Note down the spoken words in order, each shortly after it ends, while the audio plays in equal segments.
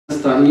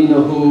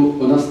ونستعينه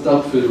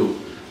ونستغفره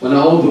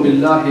ونعوذ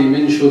بالله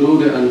من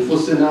شرور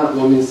أنفسنا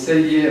ومن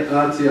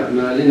سيئات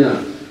أعمالنا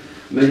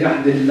من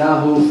يهده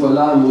الله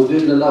فلا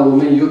مضل له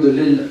ومن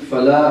يضلل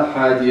فلا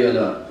هادي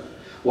له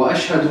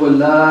وأشهد أن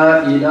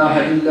لا إله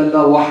إلا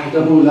الله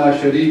وحده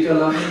لا شريك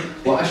له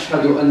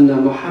وأشهد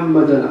أن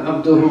محمدا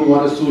عبده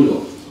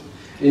ورسوله.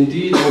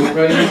 Indeed, all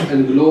praise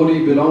and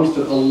glory belongs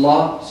to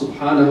Allah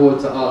subhanahu wa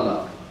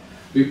ta'ala.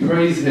 We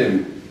praise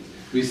Him.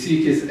 We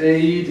seek His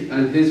aid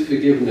and His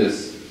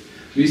forgiveness.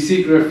 We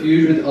seek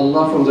refuge with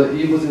Allah from the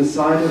evils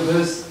inside of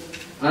us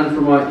and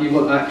from our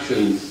evil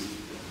actions.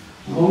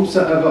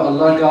 Whomsoever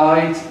Allah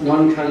guides,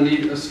 none can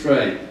lead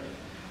astray.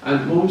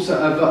 And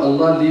whomsoever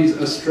Allah leads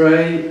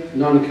astray,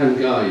 none can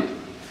guide.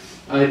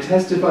 I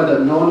testify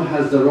that none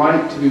has the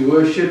right to be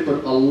worshipped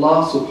but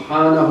Allah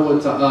subhanahu wa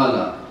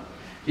ta'ala.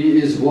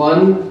 He is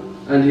one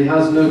and He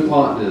has no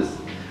partners.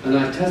 And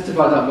I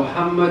testify that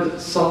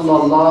Muhammad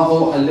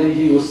sallallahu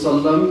alayhi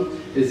wasallam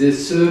is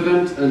His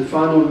servant and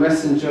final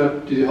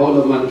messenger to the whole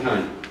of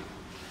mankind.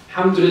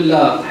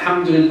 Alhamdulillah,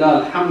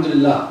 alhamdulillah,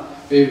 alhamdulillah.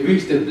 We have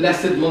reached the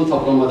blessed month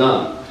of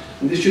Ramadan.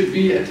 And this should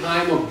be a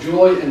time of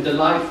joy and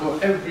delight for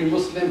every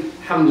Muslim,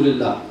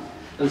 alhamdulillah.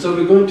 And so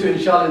we're going to,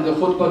 inshallah, in the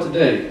khutbah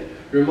today,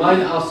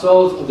 remind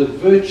ourselves of the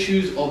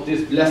virtues of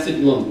this blessed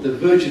month, the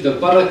virtues, the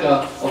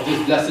barakah of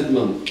this blessed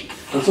month.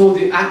 And some of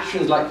the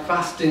actions like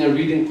fasting and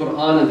reading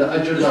Quran and the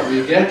ajr that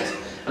we get,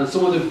 and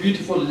some of the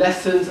beautiful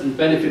lessons and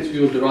benefits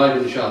we will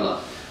derive,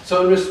 inshallah.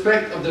 So in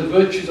respect of the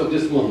virtues of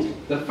this month,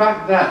 the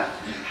fact that,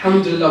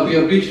 alhamdulillah, we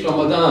have reached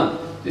Ramadan,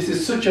 this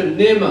is such a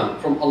ni'mah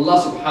from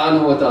Allah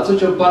subhanahu wa ta'ala,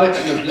 such a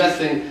barakah and a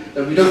blessing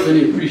that we don't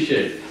really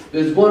appreciate.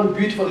 There's one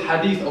beautiful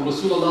hadith of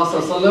Rasulullah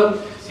sallallahu alaihi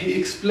wasallam. He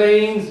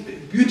explains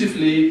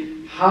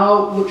beautifully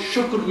how much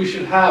shukr we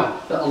should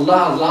have that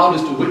Allah allowed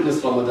us to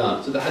witness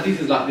Ramadan. So the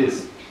hadith is like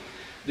this.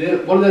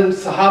 One of the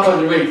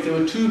Sahaba narrates, there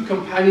were two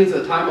companions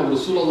at the time of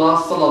Rasulullah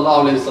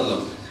sallallahu alaihi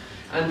wasallam,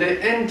 and they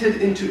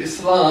entered into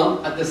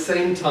Islam at the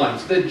same time.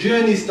 So their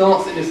journey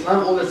starts in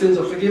Islam, all their sins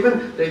are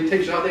forgiven, they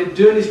take Shahad, their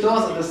journey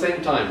starts at the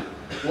same time.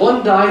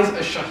 One dies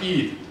a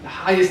shaheed, the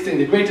highest thing,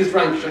 the greatest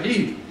rank,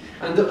 shaheed,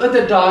 and the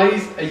other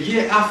dies a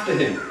year after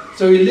him.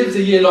 So he lives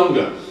a year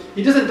longer.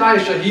 He doesn't die a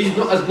shaheed,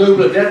 not as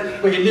noble a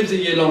death, but he lives a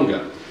year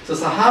longer. So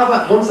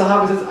one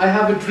Sahaba says, I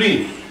have a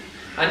dream,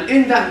 and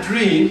in that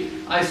dream,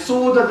 I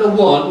saw that the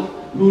one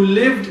who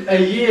lived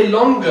a year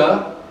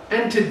longer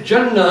entered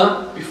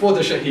Jannah before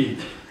the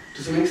shaheed.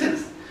 Does it make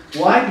sense?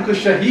 Why? Because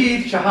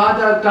shaheed,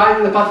 shahada, dying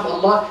in the path of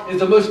Allah is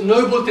the most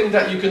noble thing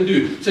that you can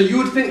do. So you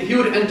would think he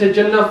would enter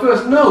Jannah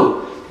first.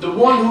 No. The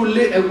one who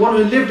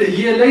lived a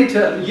year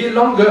later, a year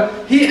longer,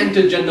 he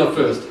entered Jannah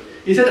first.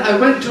 He said, I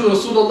went to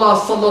Rasulullah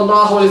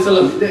sallallahu alayhi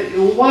wa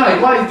sallam. Why?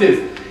 Why is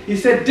this? He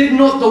said, did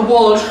not the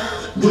one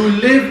who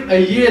lived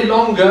a year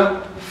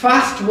longer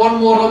fast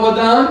one more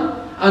Ramadan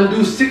and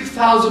do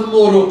 6,000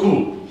 more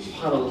ruku?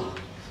 SubhanAllah.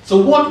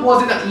 So what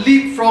was it that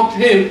leapfrogged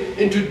him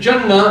into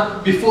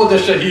Jannah before the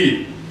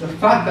shaheed? The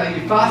fact that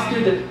he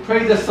fasted,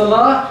 prayed the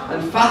salah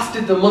and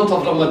fasted the month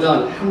of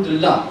Ramadan.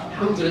 Alhamdulillah,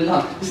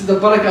 alhamdulillah. This is the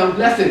barakah and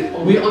blessing.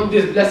 Are we on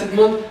this blessed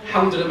month?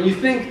 Alhamdulillah. When you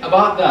think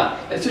about that,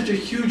 it's such a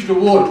huge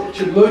reward. It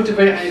should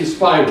motivate and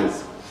inspire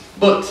us.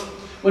 But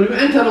when we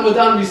enter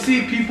Ramadan, we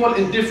see people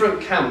in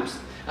different camps.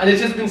 And it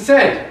has been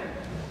said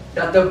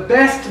that the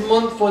best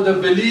month for the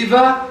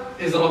believer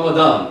is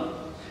Ramadan.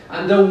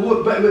 And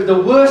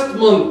the worst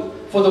month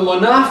for the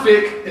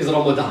munafiq is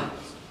Ramadan.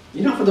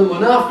 You know, for the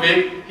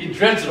munafiq, he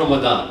dreads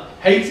Ramadan.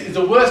 Hates is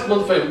the worst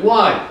month for him.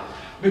 Why?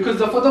 Because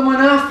for the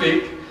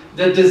munafiq,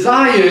 the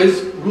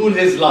desires rule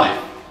his life.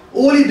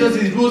 All he does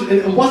is rules,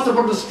 and what's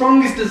the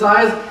strongest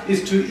desires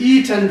is to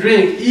eat and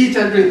drink,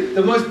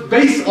 the most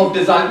base of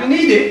desires. We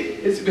need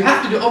it, we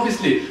have to do it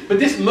obviously, but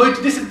this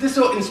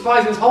what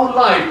inspires his whole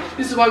life.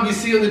 This is why we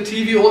see on the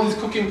TV all these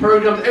cooking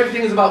programs,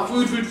 everything is about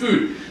food, food,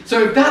 food.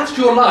 So if that's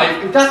your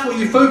life, if that's what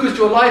you focus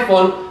your life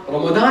on,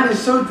 Ramadan is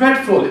so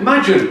dreadful.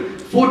 Imagine,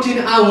 14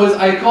 hours,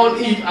 I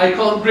can't eat, I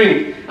can't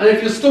drink. And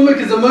if your stomach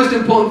is the most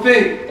important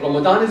thing,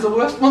 Ramadan is the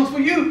worst month for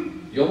you.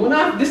 You're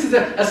munaf. This is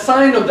a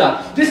sign of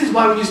that. This is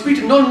why when you speak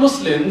to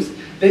non-Muslims,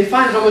 they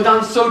find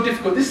Ramadan so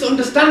difficult. This is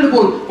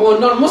understandable from a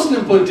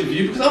non-Muslim point of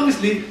view, because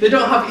obviously they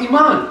don't have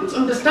iman. It's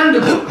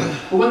understandable.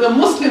 But when the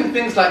Muslim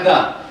thinks like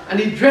that, and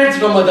he dreads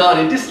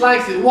Ramadan, he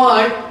dislikes it.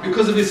 Why?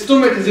 Because if his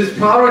stomach is his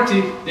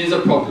priority, there's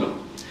a problem.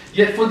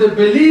 Yet for the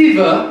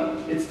believer,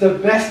 it's the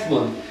best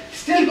month. He's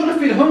still going to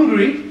feel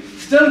hungry,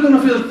 still going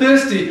to feel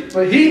thirsty,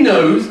 but he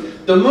knows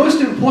the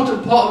most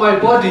important part of my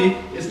body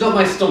is not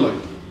my stomach.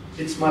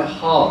 It's my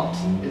heart.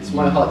 It's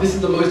my heart. This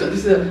is the most.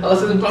 Allah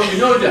says in the Quran, we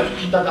know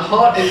that the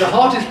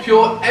heart is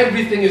pure.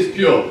 Everything is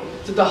pure.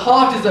 So the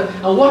heart is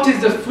and what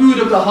is the food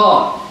of the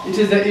heart? It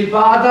is the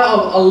ibadah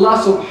of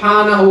Allah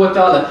subhanahu wa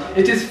ta'ala.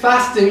 It is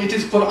fasting. It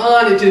is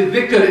Quran. It is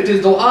dhikr. It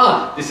is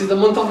dua. This is the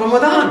month of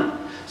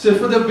Ramadan. So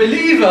for the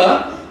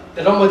believer,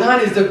 the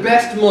Ramadan is the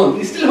best month.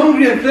 He's still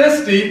hungry and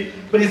thirsty,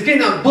 but he's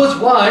getting that buzz.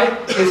 Why?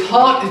 His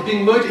heart is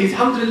being motivated. He's,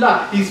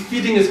 alhamdulillah, he's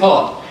feeding his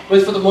heart.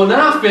 Whereas for the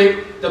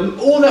munafiq,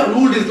 all that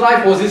ruled his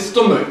life was his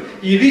stomach.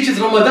 he reaches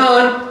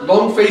Ramadan,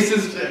 long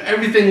faces,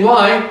 everything.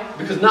 Why?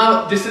 Because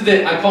now this is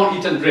it, I can't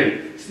eat and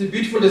drink. This is a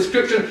beautiful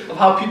description of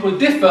how people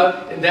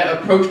differ in their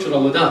approach to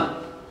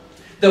Ramadan.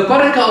 The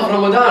barakah of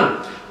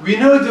Ramadan. We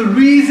know the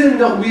reason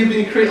that we've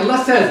been created.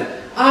 Allah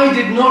says, I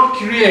did not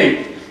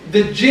create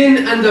the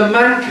jinn and the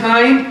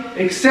mankind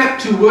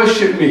except to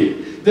worship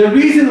me. The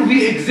reason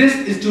we exist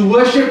is to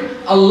worship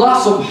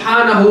Allah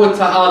subhanahu wa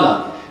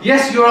ta'ala.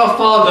 Yes, you're our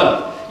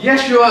father.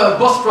 Yes, you're a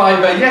bus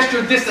driver. Yes,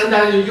 you're this and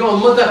that. You're a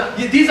mother.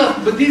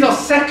 But these are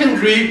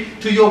secondary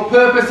to your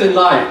purpose in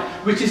life,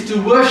 which is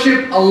to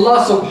worship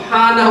Allah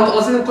subhanahu wa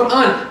ta'ala. In the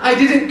Quran, I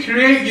didn't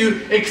create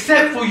you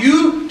except for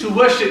you to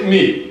worship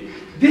me.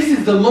 This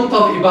is the month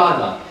of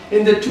ibadah.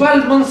 In the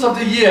 12 months of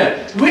the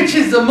year, which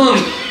is the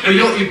month where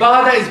your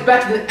ibadah is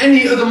better than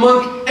any other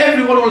month?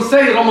 Everyone will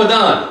say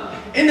Ramadan.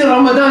 In the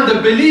Ramadan, the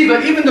believer,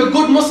 even the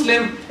good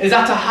Muslim, is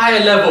at a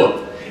higher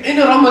level. In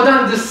the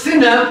Ramadan, the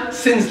sinner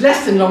sins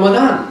less in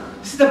Ramadan.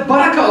 This is the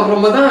barakah of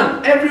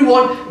Ramadan.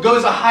 Everyone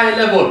goes a higher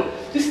level.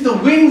 This is the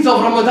wings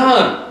of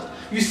Ramadan.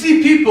 You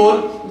see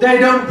people, they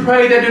don't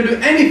pray, they don't do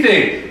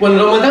anything. When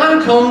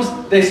Ramadan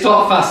comes, they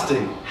start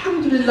fasting.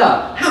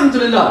 Alhamdulillah,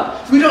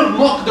 alhamdulillah. We don't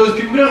mock those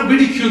people, we don't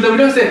ridicule them, we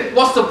don't say,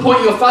 what's the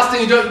point, you're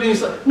fasting, you don't do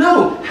anything.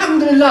 No,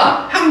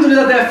 alhamdulillah,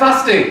 alhamdulillah, they're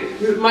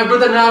fasting. My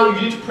brother now, you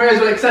need to pray as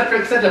well, etc.,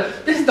 etc.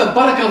 This is the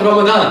barakah of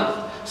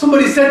Ramadan.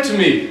 Somebody said to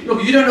me,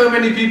 look, you don't know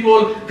many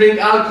people drink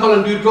alcohol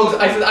and do drugs.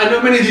 I said, I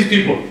know many of these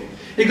people.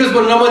 Because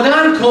when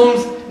Ramadan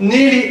comes,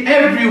 nearly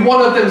every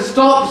one of them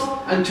stops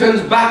and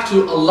turns back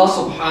to Allah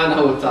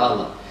subhanahu wa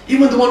ta'ala.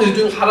 Even the one who's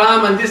doing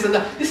haram and this and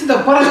that. This is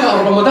the barakah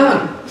of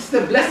Ramadan. This is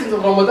the blessings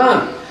of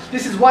Ramadan.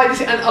 This is why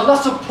and Allah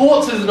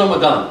supports us in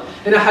Ramadan.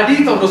 In a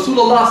hadith of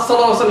Rasulullah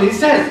sallallahu alaihi wasallam, he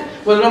says,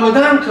 when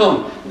Ramadan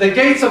comes, the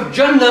gates of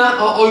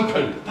Jannah are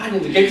open.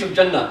 The gates of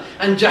Jannah.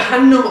 And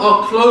Jahannam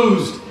are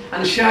closed.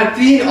 And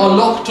Shayateen are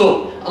locked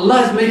up.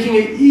 Allah is making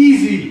it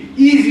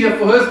easier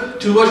for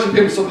us to worship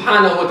Him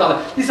subhanahu wa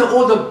ta'ala. These are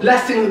all the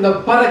blessings and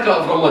the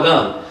barakah of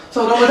Ramadan.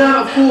 So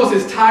Ramadan, of course,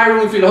 is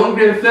tiring, you feel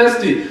hungry and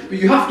thirsty. But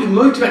you have to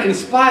motivate,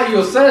 inspire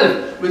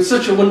yourself with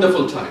such a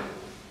wonderful time.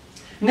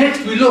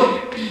 Next we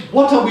look,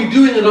 what are we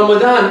doing in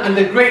Ramadan and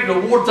the great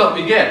rewards that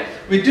we get.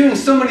 We're doing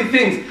so many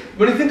things.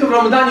 When you think of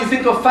Ramadan, you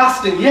think of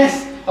fasting.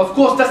 Yes, of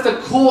course, that's the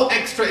core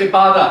extra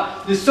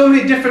ibadah. There's so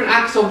many different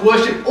acts of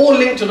worship, all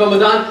linked to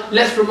Ramadan.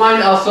 Let's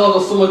remind ourselves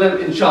of some of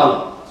them,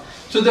 inshallah.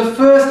 So the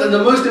first and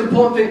the most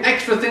important thing,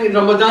 extra thing in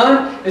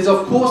Ramadan is,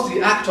 of course,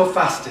 the act of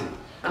fasting.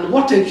 And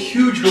what a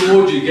huge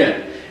reward you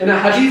get. In a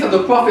hadith of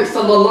the Prophet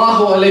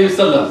sallallahu alaihi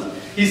wasallam,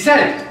 he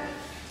said,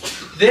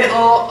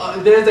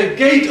 there's a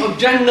gate of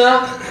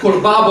Jannah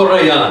called Bab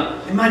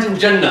al-Rayyan. Imagine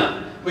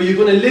Jannah, where you're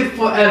going to live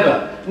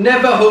forever,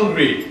 never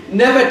hungry,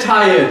 never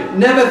tired,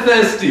 never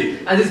thirsty.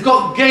 And it's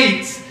got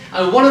gates.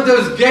 And one of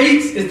those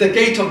gates is the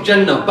gate of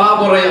Jannah.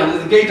 Bab al-Rayyan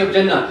is the gate of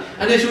Jannah.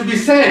 And it should be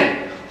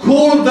said,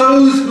 call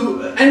those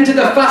who enter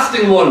the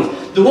fasting ones.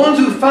 The ones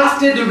who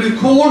fasted will be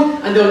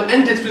called and they will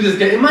enter through this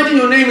gate. Imagine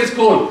your name is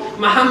called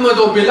Muhammad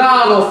or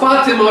Bilal or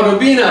Fatima or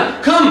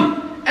Rubina. Come!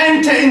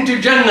 Enter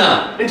into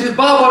Jannah, into the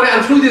Bab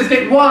and through this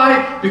gate.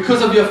 Why?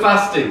 Because of your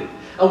fasting.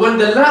 And when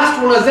the last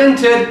one has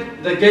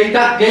entered,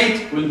 that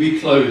gate will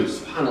be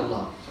closed.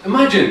 SubhanAllah.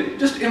 Imagine,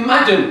 just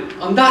imagine,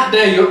 on that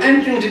day you're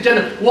entering into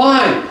Jannah.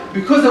 Why?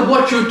 Because of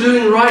what you're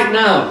doing right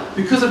now.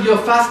 Because of your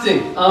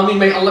fasting. Ameen.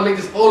 May Allah make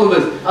this all of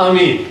us.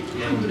 Ameen.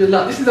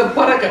 Alhamdulillah. This is a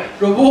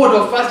barakah, reward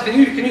of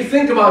fasting. Can you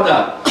think about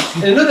that?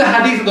 In another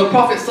hadith of the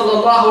Prophet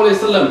sallallahu alaihi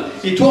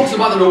wasallam, he talks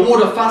about the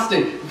reward of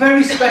fasting.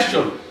 Very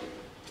special.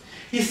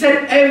 He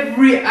said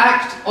every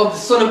act of the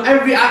son of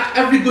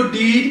every good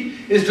deed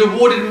is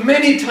rewarded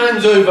many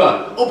times over,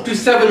 up to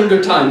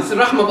 700 times. It's the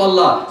rahmah of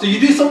Allah. So you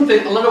do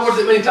something, Allah rewards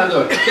it many times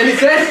over. Then he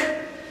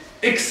says,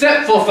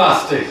 except for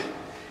fasting.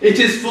 It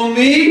is for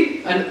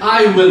me and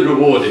I will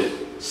reward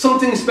it.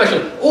 Something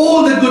special.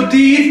 All the good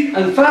deeds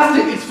and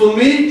fasting, it's for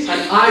me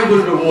and I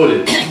will reward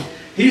it.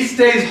 He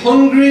stays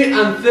hungry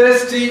and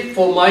thirsty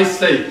for my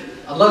sake.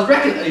 Allah's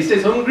reckoned, he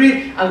stays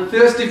hungry and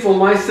thirsty for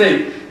my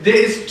sake. There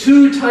is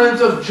 2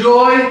 times of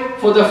joy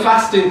for the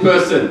fasting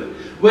person.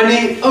 When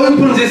he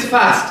opens his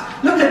fast,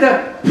 look at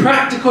the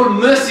practical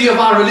mercy of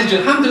our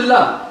religion.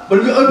 Alhamdulillah.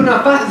 When we open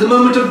our fast, it's a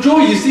moment of joy.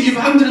 You see,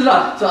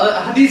 alhamdulillah. So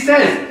hadith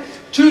says,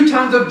 2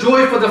 times of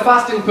joy for the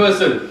fasting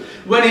person.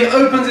 When he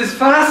opens his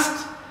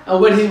fast and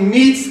when he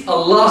meets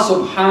Allah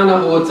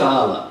subhanahu wa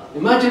ta'ala.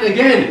 Imagine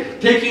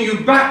again, taking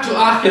you back to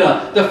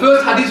Akhirah. The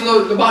first hadith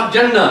was about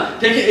Jannah.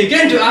 Take it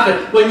again to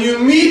Akhirah. When you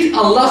meet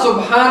Allah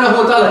subhanahu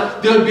wa ta'ala,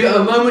 there will be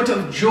a moment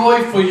of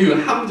joy for you.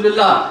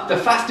 Alhamdulillah. The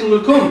fasting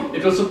will come.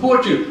 It will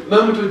support you.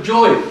 Moment of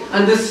joy.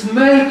 And the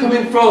smell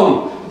coming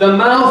from the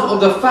mouth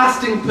of the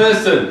fasting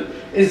person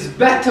is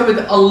better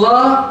with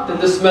Allah than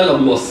the smell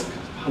of musk.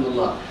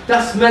 SubhanAllah.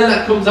 That smell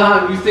that comes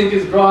out and you think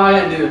is dry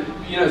and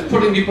it's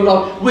putting people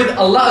off. With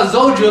Allah Azza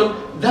wa Jal,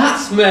 that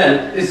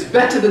smell is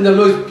better than the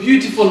most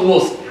beautiful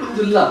musk.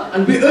 Alhamdulillah.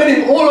 And we're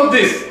earning all of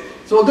this.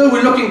 So although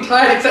we're looking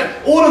tired,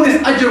 except all of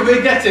this ajr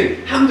we're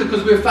getting, alhamdulillah,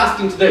 because we're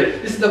fasting today.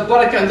 This is the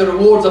barakah and the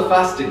rewards of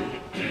fasting.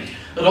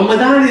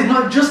 Ramadan is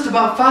not just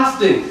about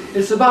fasting,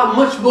 it's about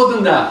much more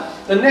than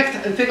that. The next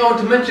thing I want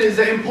to mention is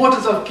the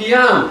importance of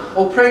Qiyam,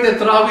 or praying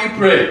the Taraweeh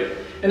prayer.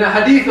 In a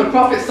hadith, the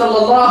Prophet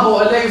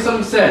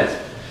ﷺ said,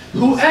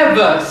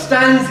 whoever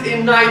stands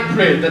in night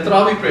prayer, the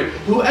Taraweeh prayer,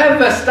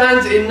 whoever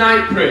stands in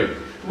night prayer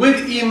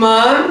with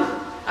Iman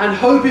and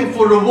hoping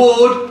for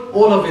reward,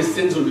 all of his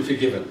sins will be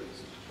forgiven.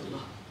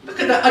 Look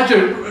at that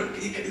ajr.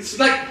 It's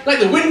like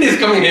the wind is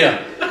coming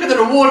here. Look at the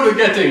reward we're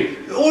getting.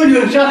 All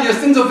you, inshallah, your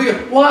sins will be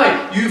forgiven.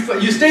 Why?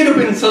 You stayed up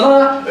in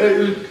salah,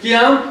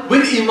 qiyam,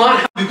 with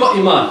iman. You've got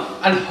iman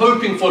and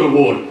hoping for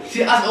reward.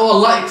 See, ask, oh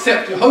Allah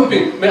accept it.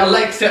 Hoping, may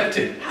Allah accept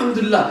it.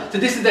 Alhamdulillah. So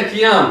this is the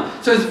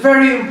qiyam. So it's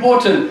very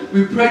important.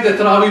 We pray the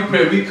Taraweeh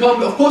prayer. We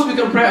come, of course we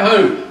can pray at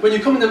home. When you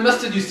come in the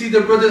masjid, you see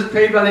the brothers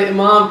pray by the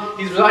imam.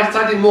 He's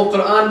reciting more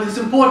Quran. But it's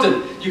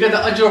important. You get the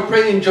ajr of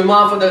praying in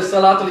Jummah for the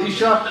Salat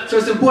al-Isha. So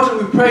it's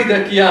important we pray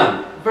the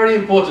qiyam. Very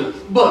important.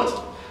 But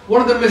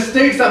one of the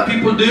mistakes that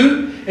people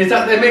do is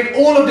that they make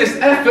all of this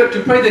effort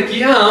to pray the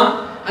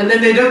qiyam and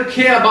then they don't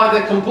care about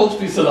their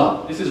compulsory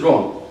salah. This is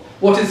wrong.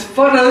 What is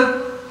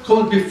farad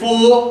comes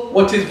before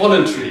what is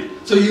voluntary.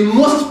 So you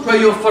must pray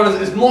your farad,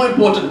 is more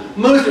important.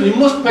 Muslim, you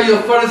must pray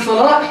your farad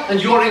salah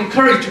and you are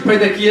encouraged to pray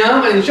the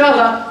qiyam, and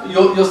inshallah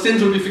your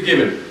sins will be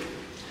forgiven.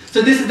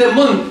 So this is the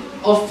month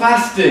of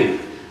fasting,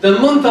 the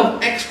month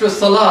of extra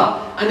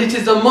salah, and it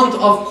is the month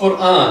of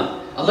Quran.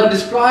 Allah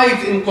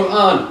describes in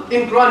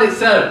Quran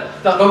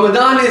itself, that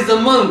Ramadan is the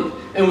month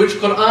in which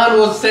Quran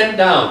was sent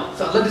down.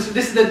 So Allah,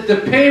 this is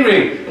the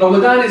pairing.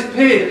 Ramadan is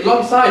paired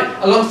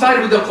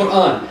alongside with the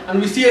Quran. And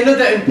we see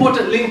another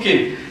important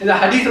linking in the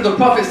hadith of the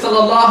Prophet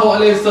sallallahu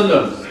alaihi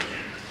wasallam.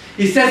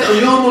 He says on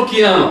Yawm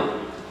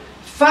al-Qiyamah,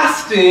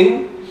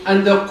 fasting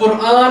and the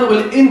Quran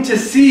will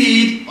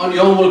intercede on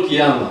Yawm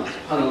al-Qiyamah.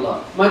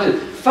 SubhanAllah. Imagine,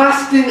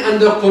 fasting and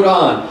the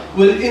Quran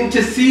will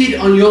intercede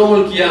on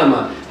Yawm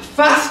al-Qiyamah.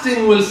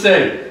 Fasting will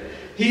say,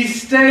 he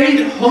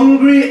stayed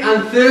hungry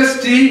and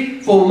thirsty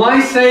for my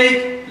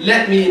sake,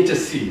 let me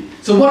intercede.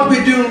 So what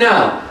we do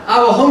now,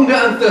 our hunger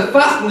and thirst,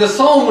 fasting, the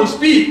psalm will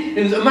speak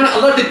in a manner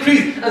Allah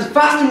decrees, and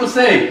fasting will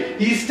say,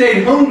 he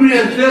stayed hungry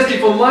and thirsty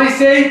for my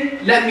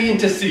sake, let me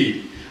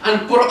intercede.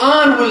 And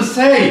Quran will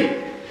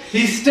say,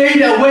 he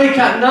stayed awake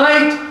at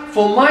night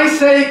for my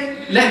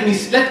sake, let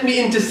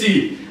me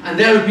intercede. And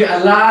they will be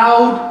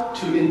allowed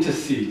to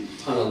intercede.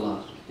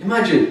 SubhanAllah.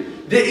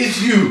 Imagine, there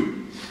is you.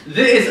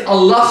 There is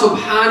Allah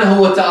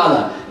subhanahu wa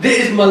ta'ala, there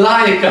is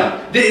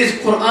malaika, there is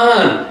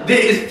Quran,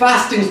 there is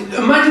fasting.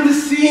 Imagine the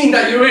scene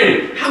that you're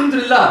in.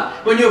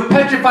 Alhamdulillah, when you're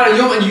petrified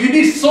and you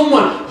need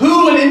someone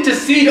who will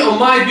intercede on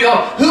my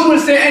behalf, who will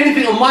say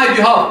anything on my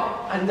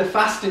behalf, and the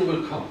fasting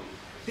will come.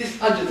 The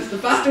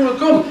fasting will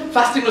come,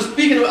 fasting will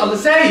speak, and Allah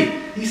say,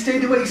 he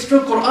stayed away, he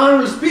struck, Quran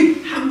will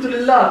speak.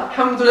 Alhamdulillah,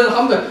 alhamdulillah,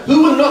 alhamdulillah.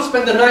 Who will not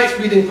spend the night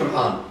reading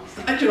Quran? It's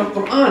the ajr of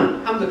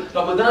Quran. Alhamdulillah.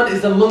 Ramadan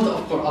is the month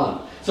of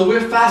Quran. So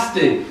we're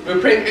fasting, we're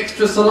praying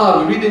extra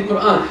salah, we're reading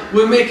Quran,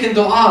 we're making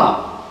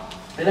dua.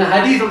 In a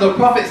hadith of the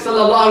Prophet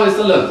sallallahu alaihi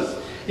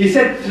wasallam, he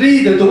said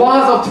the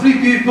du'as of three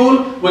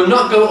people will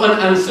not go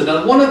unanswered.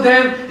 And one of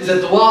them is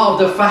a dua of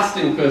the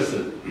fasting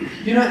person.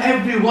 You know,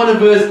 every one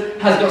of us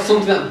has got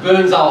something that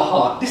burns our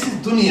heart. This is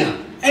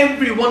dunya.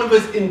 Every one of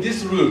us in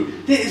this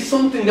room, there is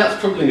something that's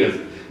troubling us.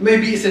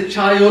 Maybe it's a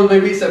child,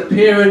 maybe it's a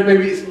parent,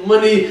 maybe it's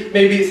money,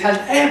 maybe it's health.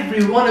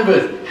 Every one of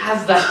us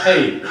has that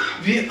pain.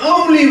 The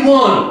only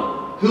one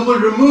who will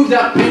remove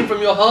that pain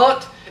from your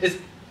heart is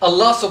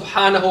Allah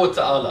subhanahu wa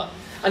ta'ala.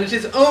 And it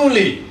is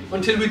only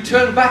until we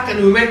turn back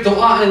and we make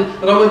dua,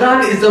 and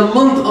Ramadan is the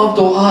month of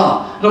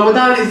dua.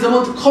 Ramadan is the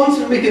month of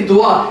constantly making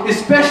dua,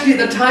 especially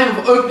at the time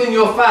of opening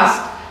your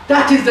fast.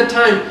 That is the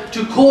time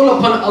to call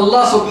upon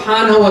Allah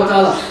subhanahu wa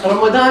ta'ala.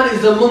 Ramadan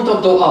is the month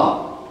of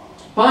dua.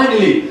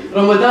 Finally,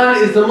 Ramadan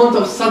is the month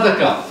of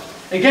sadaqah.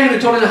 Again, we're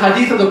told in the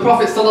hadith of the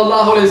Prophet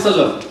sallallahu alaihi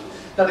wasallam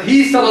that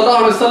he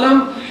sallallahu alaihi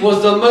wasallam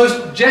was the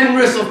most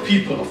generous of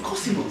people. Of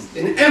course he was.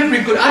 In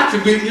every good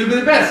attribute, he'll be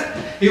the best.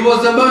 He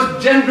was the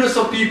most generous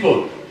of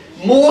people.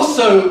 More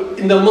so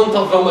in the month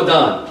of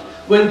Ramadan,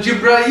 when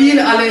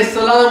Jibreel alayhi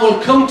salam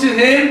will come to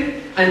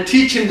him and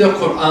teach him the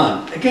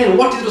Quran. Again,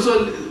 what is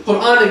the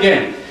Quran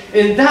again?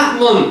 In that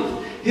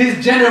month,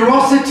 his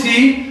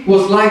generosity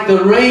was like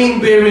the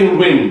rain-bearing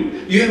wind.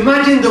 You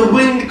imagine the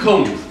wind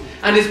comes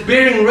and it's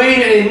bearing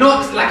rain and it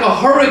knocks like a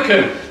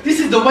hurricane. This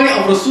is the way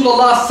of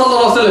Rasulullah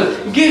sallallahu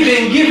alaihi wasallam.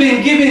 Giving,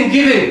 giving, giving,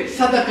 giving.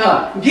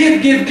 Sadaqah.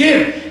 Give, give,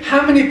 give.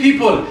 How many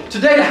people?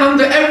 Today,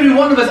 alhamdulillah, every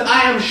one of us,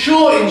 I am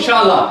sure,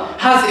 inshallah,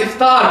 has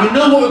iftar. We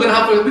know what we're going to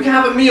have. We can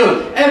have a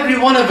meal. Every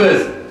one of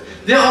us.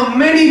 There are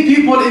many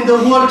people in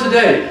the world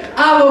today.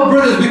 Our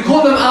brothers, we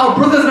call them our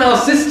brothers and our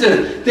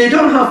sisters. They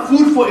don't have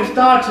food for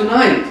iftar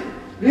tonight.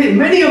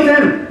 Many of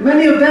them.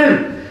 Many of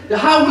them.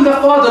 How will the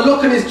father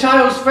look in his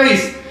child's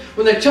face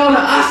when the child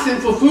asks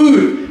him for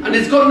food and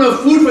he's got no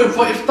food for him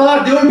for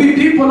iftar? There will be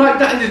people like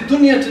that in this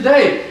dunya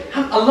today.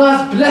 Allah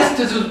has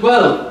blessed us as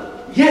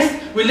well. Yes,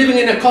 we're living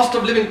in a cost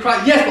of living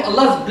crisis. Yes, but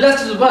Allah has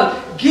blessed us as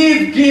well.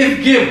 Give,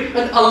 give, give,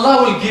 and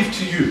Allah will give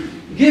to you.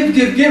 Give,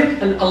 give,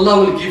 give, and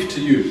Allah will give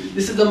to you.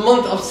 This is the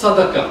month of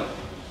sadaqah.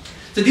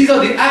 So these are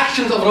the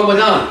actions of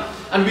Ramadan.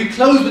 And we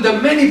close with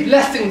the many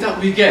blessings that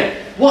we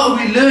get. What are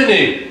we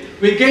learning?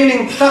 We're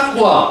gaining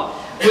taqwa.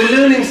 We're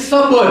learning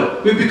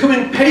sabr. We're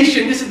becoming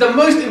patient. This is the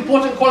most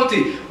important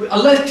quality.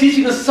 Allah is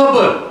teaching us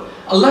sabr.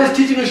 Allah is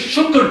teaching us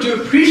shukr,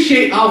 to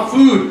appreciate our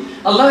food.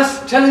 Allah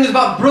is telling us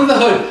about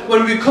brotherhood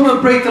when we come and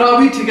pray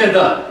Taraweeh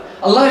together.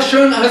 Allah is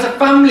showing us as a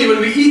family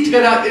when we eat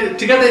together in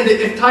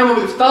the time of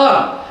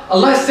iftar.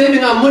 Allah is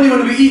saving our money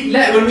when we eat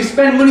less, when we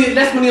spend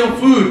less money on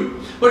food.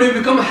 When we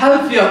become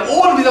healthier.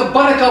 All of these are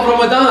barakah of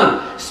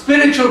Ramadan.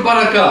 Spiritual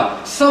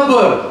barakah,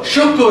 sabr,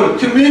 shukr,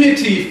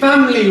 community,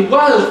 family,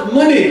 wealth,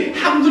 money.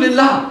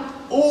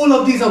 Alhamdulillah. All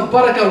of these are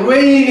barakah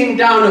raining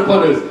down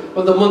upon us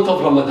for the month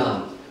of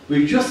Ramadan.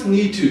 We just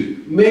need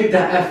to make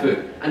that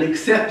effort and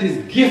accept these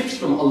gifts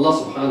from Allah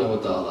subhanahu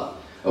wa ta'ala.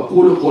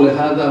 أقول قولي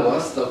هذا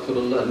وأستغفر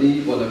الله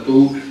لي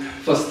ولكم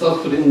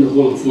فاستغفر إنه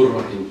هو الغفور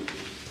الرحيم.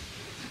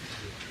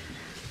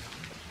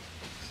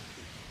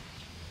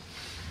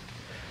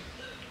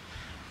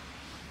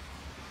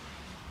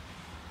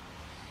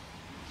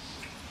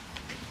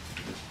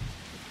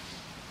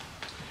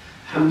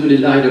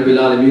 Alhamdulillahi Rabbil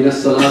Alameen,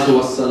 as-salatu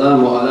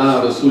was-salamu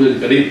ala Rasulil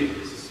Kareem.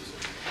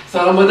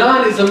 So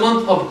Ramadan is a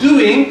month of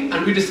doing,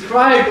 and we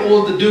described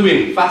all the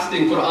doing,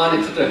 fasting, Quran,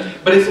 etc.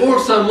 But it's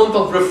also a month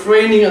of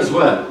refraining as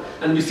well.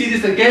 And we see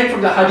this again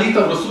from the hadith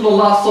of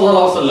Rasulullah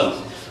sallallahu alaihi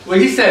wasallam, where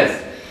he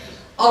says,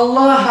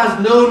 Allah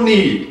has no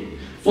need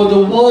for the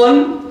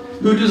one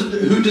who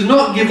does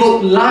not give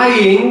up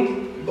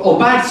lying or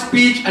bad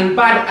speech and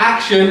bad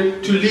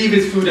action to leave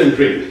his food and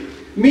drink.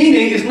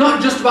 Meaning, it's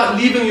not just about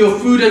leaving your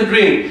food and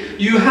drink.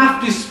 You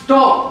have to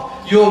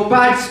stop your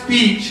bad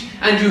speech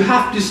and you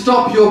have to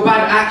stop your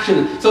bad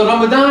action. So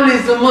Ramadan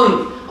is the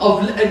month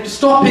of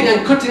stopping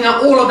and cutting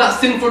out all of that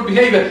sinful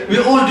behavior. We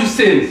all do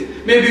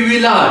sins. Maybe we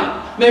lie.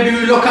 Maybe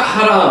we look at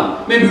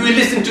haram. Maybe we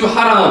listen to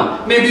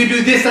haram. Maybe we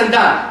do this and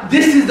that.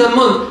 This is the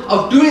month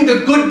of doing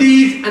the good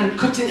deeds and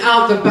cutting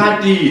out the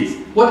bad deeds.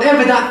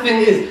 Whatever that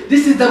thing is,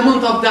 this is the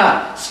month of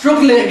that.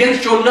 Struggling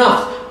against your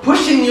nafs,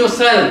 pushing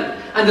yourself.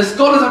 And the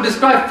scholars have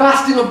described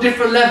fasting of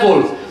different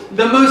levels.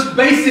 The most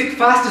basic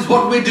fast is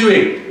what we're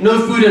doing.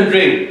 No food and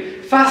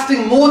drink.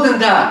 Fasting more than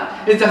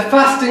that is the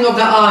fasting of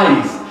the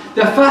eyes,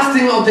 the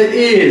fasting of the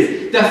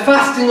ears, the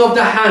fasting of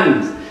the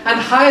hands. And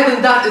higher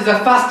than that is the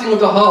fasting of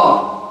the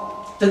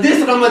heart. So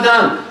this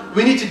Ramadan,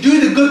 we need to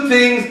do the good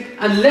things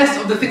and less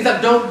of the things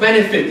that don't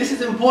benefit. This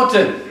is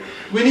important.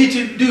 We need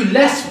to do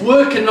less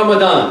work in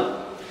Ramadan.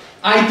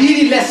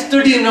 Ideally less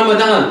study in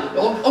Ramadan.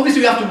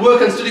 Obviously we have to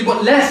work and study,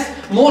 but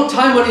more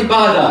time on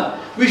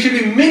ibadah. We should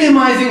be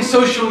minimizing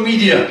social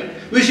media.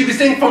 We should be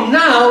saying from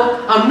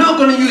now, I'm not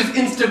going to use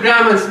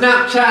Instagram and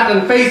Snapchat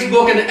and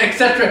Facebook and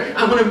etc.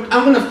 I'm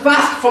going to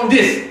fast from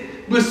this.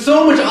 Because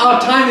so much of our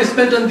time is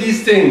spent on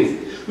these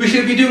things. We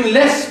should be doing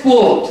less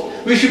sport.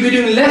 We should be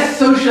doing less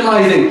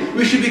socializing.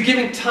 We should be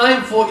giving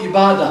time for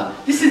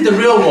ibadah. This is the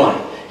real one.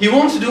 He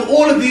wants to do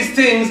all of these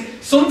things.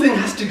 Something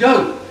has to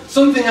go.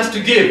 Something has to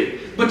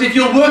give. But if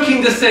you're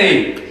working the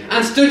same,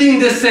 and studying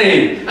the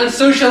same, and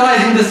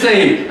socializing the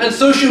same, and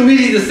social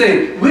media the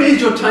same, where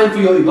is your time for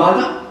your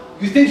ibadah?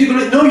 You think you're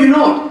going to, no, you're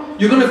not.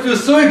 You're going to feel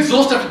so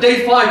exhausted after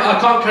day 5, I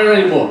can't carry on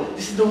anymore.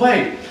 This is the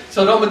way.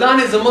 So Ramadan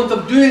is a month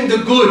of doing the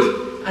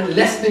good and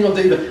lessening of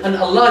the evil. And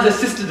Allah has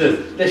assisted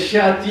us. The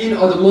shayateen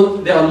of the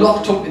month, they are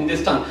locked up in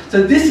this time.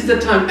 So this is the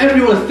time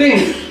everyone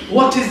thinks,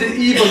 what is the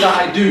evil that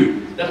I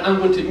do that I'm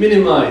going to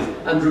minimize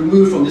and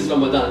remove from this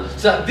Ramadan?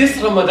 So this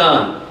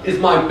Ramadan is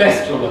my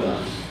best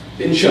Ramadan,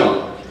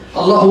 inshallah.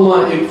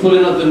 Allahumma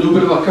ighfir lana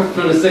dhunubana wa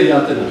kaffir lana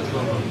sayyi'atina.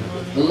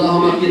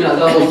 Allahumma qina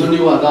adhab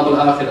ad-dunya wa adhab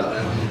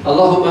al-akhirah.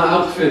 Allahumma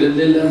aghfir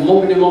lil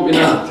mu'minin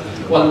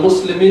mu'minat wal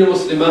muslimin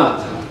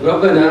muslimat.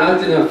 ربنا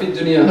آتنا في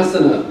الدنيا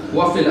حسنة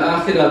وفي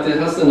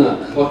الآخرة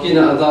حسنة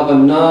وقنا عذاب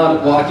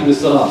النار وأقم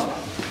الصلاة.